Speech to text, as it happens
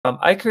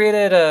I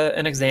created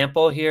an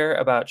example here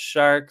about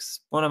sharks.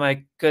 One of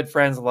my good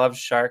friends loves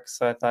sharks,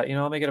 so I thought,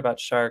 I'll make it about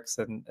sharks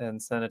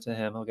and send it to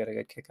him. He'll get a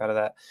good kick out of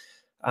that.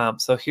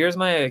 So here's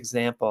my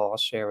example I'll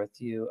share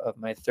with you of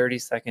my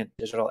 30-second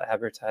digital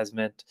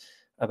advertisement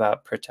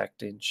about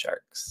protecting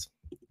sharks.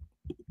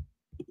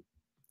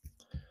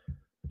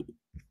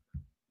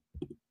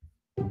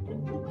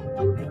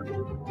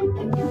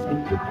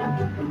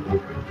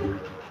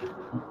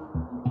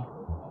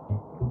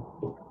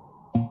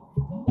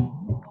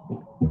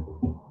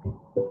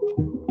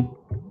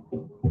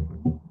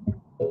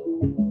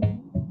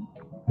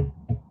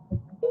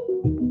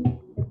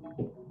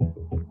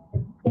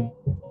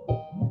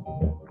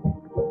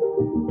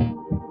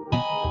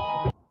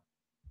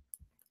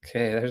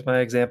 Okay, there's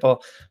my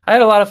example. I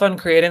had a lot of fun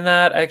creating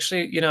that.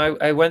 Actually,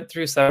 I went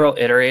through several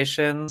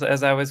iterations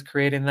as I was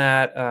creating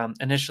that.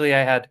 Initially, I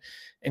had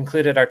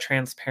included our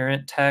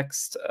transparent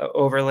text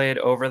overlaid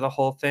over the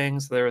whole thing,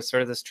 so there was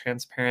sort of this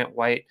transparent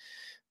white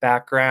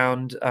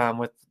background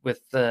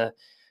with the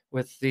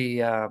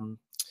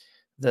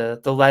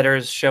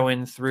letters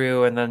showing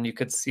through, and then you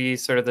could see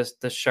sort of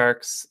the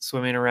sharks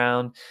swimming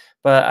around.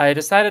 But I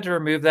decided to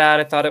remove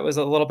that. I thought it was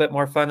a little bit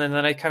more fun, and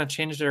then I kind of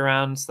changed it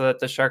around so that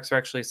the sharks are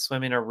actually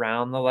swimming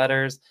around the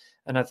letters,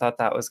 and I thought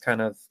that was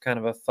kind of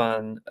a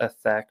fun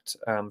effect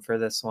for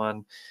this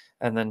one.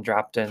 And then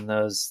dropped in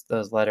those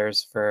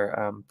letters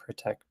for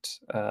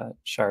protect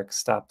sharks,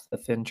 stop the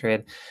fin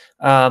trade.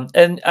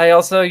 And I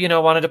also,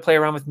 wanted to play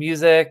around with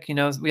music.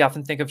 We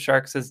often think of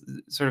sharks as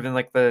sort of in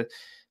like the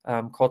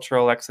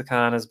cultural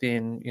lexicon as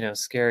being,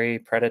 scary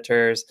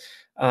predators.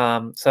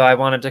 So I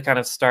wanted to kind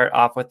of start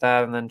off with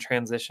that and then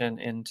transition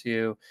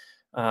into,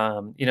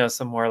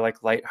 some more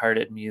like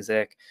lighthearted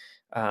music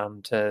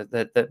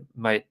that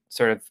might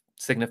sort of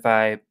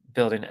signify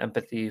building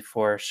empathy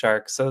for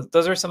sharks. So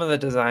those are some of the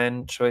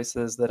design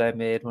choices that I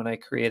made when I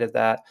created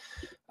that.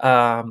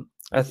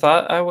 I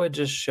thought I would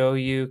just show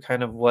you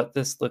kind of what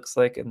this looks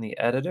like in the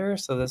editor.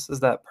 So this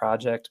is that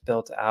project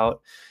built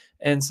out.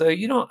 And so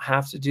you don't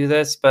have to do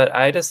this, but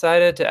I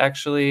decided to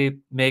actually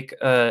make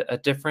a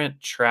different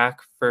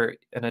track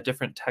and a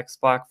different text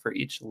block for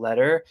each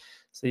letter.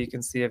 So you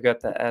can see I've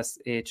got the S,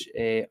 H,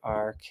 A,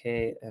 R,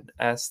 K, and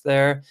S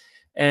there.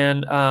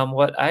 And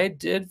what I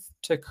did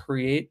to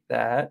create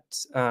that,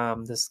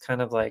 this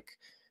kind of like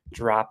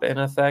drop-in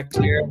effect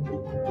here,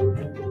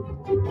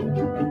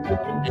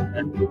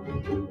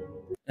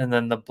 and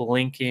then the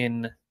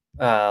blinking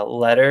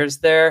letters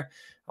there.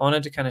 I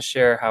wanted to kind of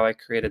share how I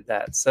created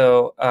that.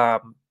 So I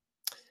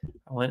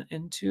went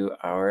into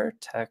our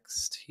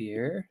text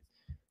here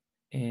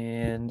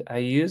and I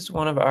used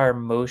one of our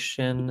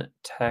motion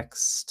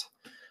text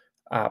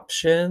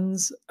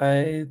options,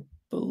 I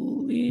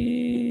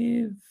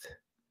believe.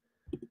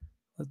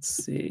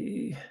 Let's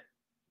see.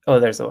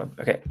 Oh, there's the one.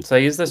 Okay, so I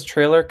use this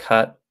trailer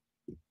cut,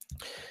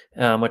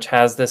 which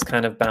has this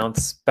kind of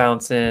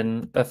bounce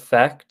in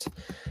effect.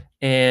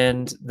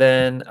 And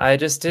then I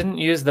just didn't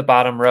use the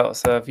bottom row.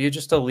 So if you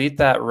just delete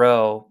that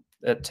row,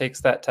 it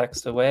takes that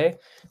text away.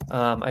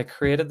 I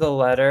created the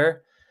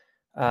letter,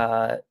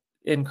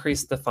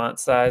 increased the font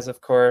size,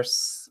 of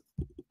course.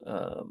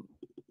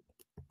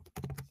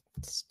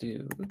 Let's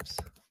do, oops.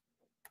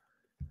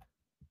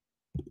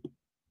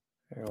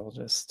 Here, we'll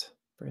just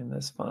bring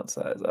this font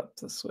size up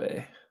this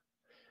way.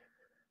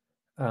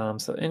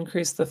 So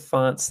increase the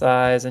font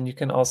size, and you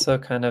can also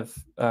kind of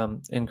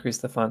increase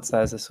the font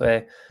size this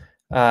way.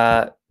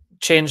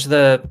 Change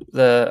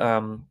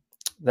the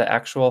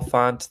actual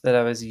font that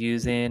I was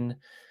using,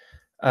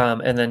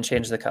 and then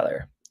change the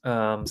color.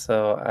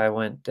 So I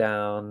went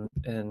down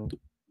and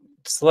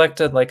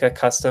selected like a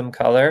custom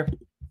color,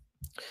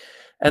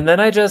 and then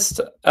I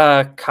just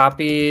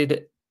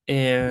copied,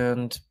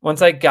 and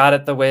once I got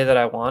it the way that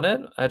I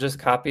wanted, I just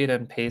copied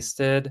and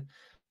pasted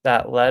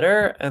that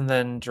letter and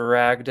then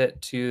dragged it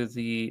to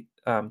the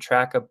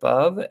track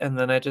above, and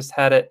then I just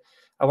had it.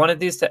 I wanted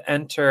these to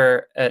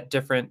enter at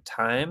different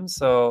times,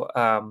 so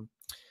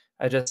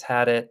I just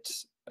had it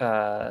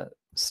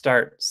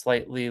start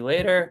slightly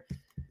later,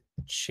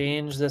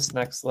 change this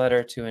next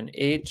letter to an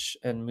H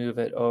and move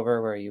it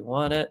over where you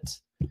want it.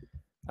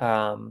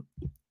 And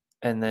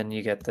then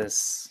you get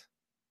this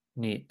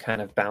neat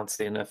kind of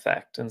bouncing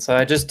effect. And so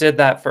I just did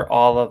that for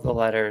all of the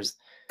letters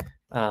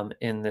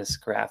in this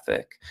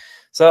graphic.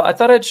 So I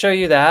thought I'd show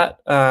you that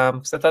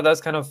because I thought that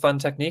was kind of a fun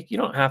technique. You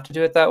don't have to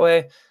do it that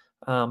way,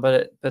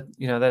 but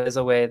that is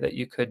a way that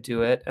you could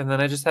do it. And then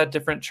I just had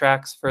different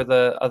tracks for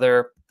the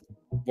other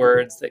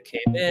words that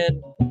came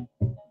in.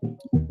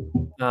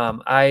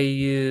 I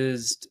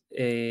used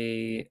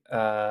an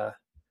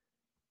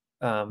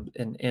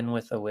in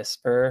with a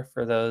whisper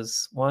for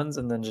those ones,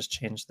 and then just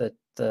changed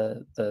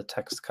the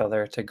text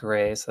color to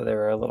gray, so they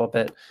were a little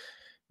bit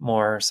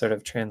more sort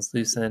of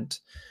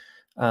translucent,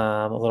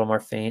 a little more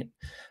faint.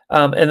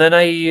 And then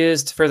I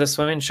used, for the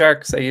swimming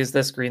sharks, I used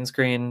this green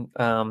screen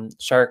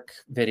shark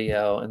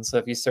video. And so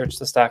if you search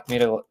the stock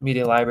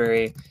media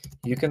library,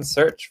 you can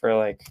search for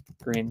like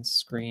green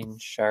screen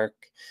shark.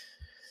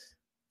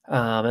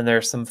 And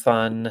there's some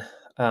fun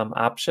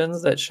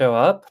options that show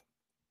up.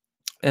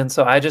 And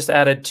so I just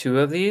added 2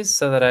 of these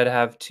so that I'd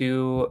have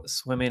 2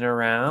 swimming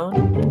around.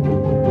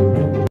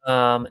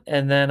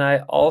 And then I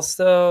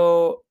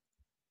also,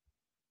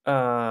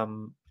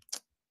 um,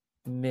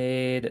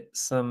 made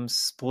some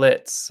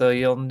splits. So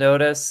you'll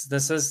notice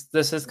this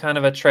is kind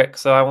of a trick.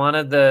 So I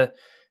wanted the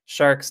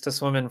sharks to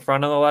swim in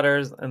front of the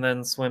letters and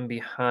then swim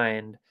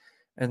behind.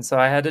 And so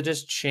I had to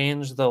just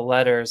change the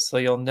letters. So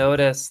you'll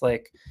notice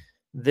like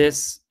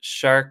this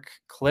shark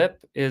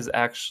clip is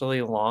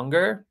actually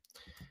longer.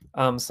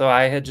 So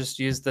I had just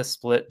used the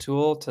split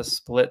tool to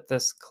split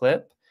this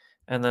clip,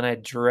 and then I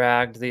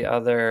dragged the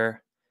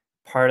other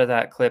part of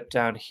that clip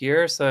down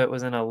here so it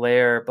was in a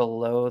layer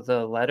below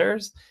the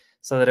letters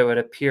so that it would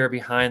appear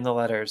behind the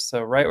letters.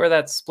 So right where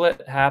that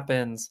split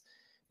happens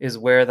is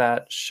where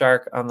that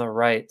shark on the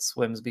right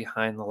swims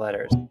behind the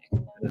letters. You can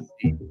kind of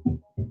see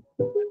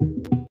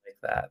like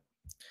that.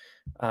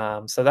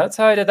 So that's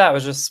how I did that,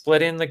 was just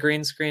splitting the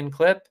green screen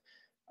clip,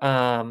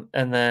 and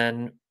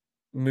then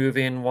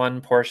moving one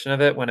portion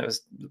of it when it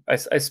was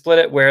I split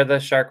it where the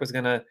shark was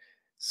gonna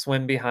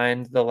swim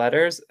behind the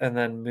letters and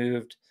then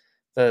moved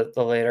the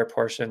later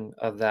portion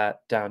of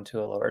that down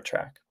to a lower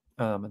track.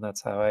 And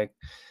that's how I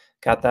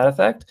got that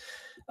effect.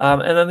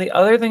 And then the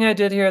other thing I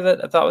did here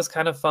that I thought was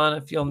kind of fun,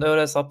 if you'll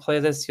notice, I'll play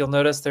this, you'll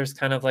notice there's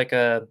kind of like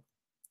a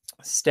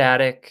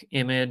static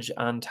image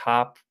on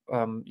top.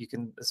 You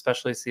can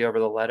especially see over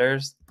the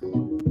letters.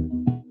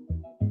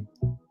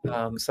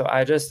 So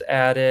I just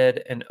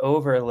added an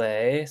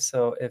overlay.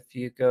 So if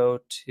you go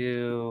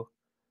to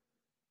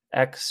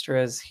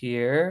extras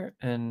here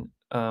and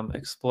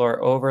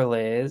explore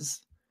overlays,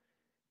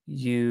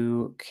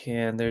 you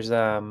can, there's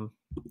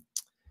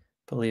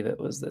believe it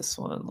was this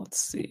one. Let's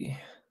see.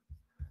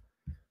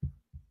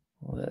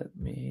 Let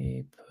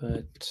me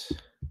put,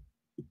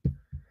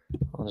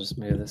 I'll just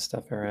move this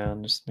stuff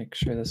around, just make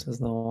sure this is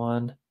the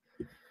one.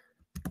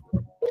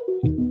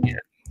 Yeah,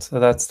 so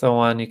that's the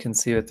one you can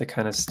see with the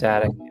kind of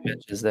static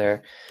images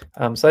there.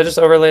 So I just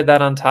overlaid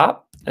that on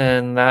top,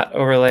 and that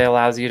overlay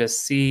allows you to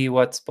see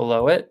what's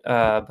below it,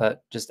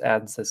 but just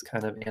adds this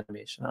kind of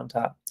animation on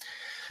top.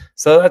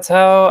 So that's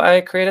how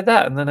I created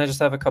that. And then I just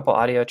have a couple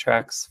audio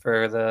tracks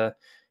for the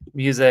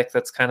music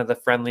that's kind of the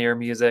friendlier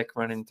music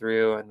running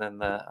through, and then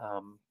the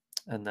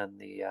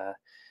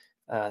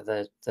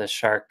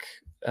shark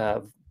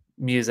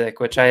music,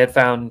 which I had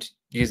found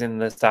using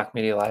the stock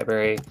media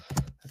library.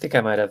 I think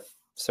I might have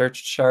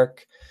searched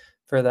shark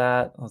for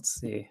that. Let's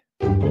see.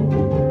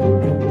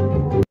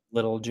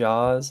 Little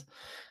Jaws.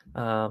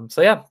 So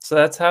yeah, so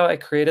that's how I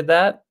created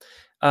that.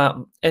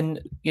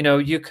 And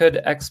you could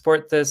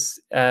export this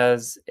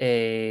as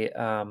a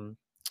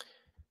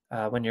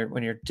when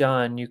you're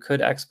done, you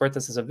could export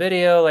this as a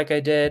video like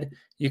I did.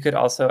 You could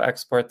also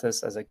export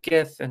this as a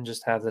GIF and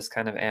just have this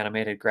kind of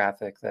animated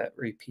graphic that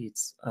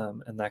repeats,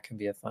 and that can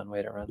be a fun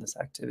way to run this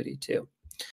activity too.